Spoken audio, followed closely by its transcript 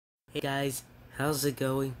Hey guys, how's it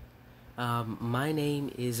going? My name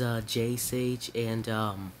is Jay Sage, and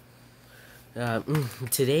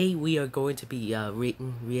today we are going to be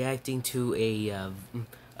reacting to a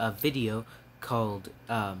video called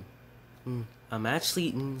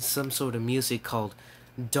actually some sort of music called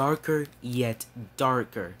 "Darker Yet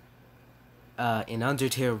Darker," an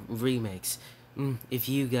Undertale remix. If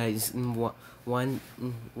you guys want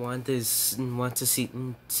to see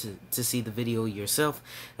to see the video yourself,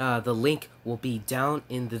 the link will be down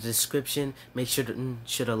in the description. Make sure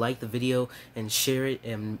to like the video and share it,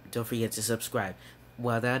 and don't forget to subscribe.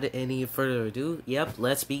 Without any further ado, yep,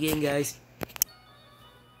 let's begin, guys.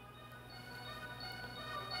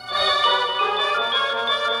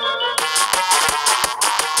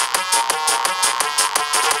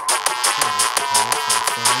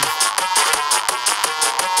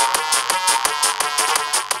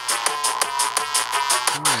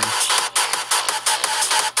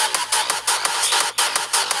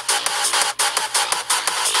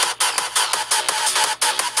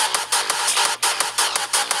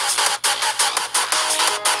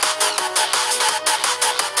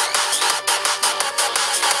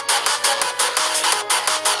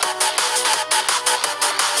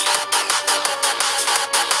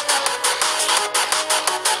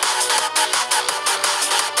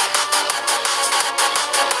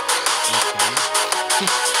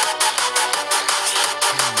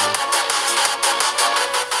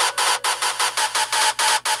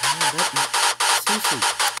 Seriously,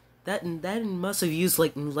 that must have used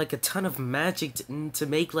like a ton of magic to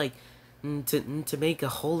make to make a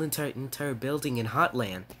whole entire building in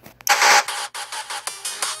Hotland.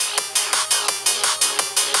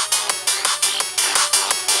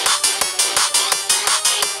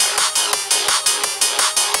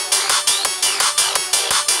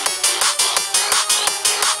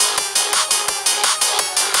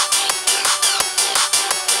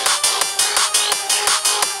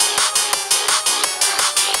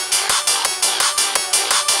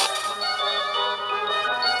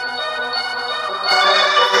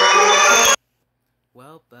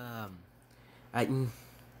 Well, I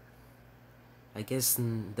I guess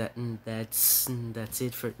that's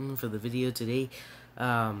it for the video today.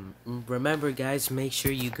 Remember, guys, make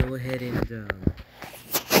sure you go ahead and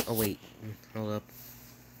oh wait, hold up.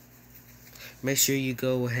 Make sure you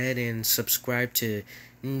go ahead and subscribe to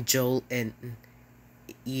Joel and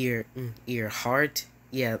Ear Heart.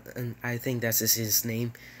 Yeah, I think that's his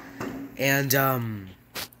name. And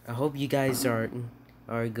I hope you guys are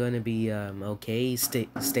gonna be okay.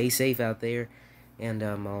 Stay safe out there, and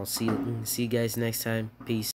I'll see you guys next time. Peace.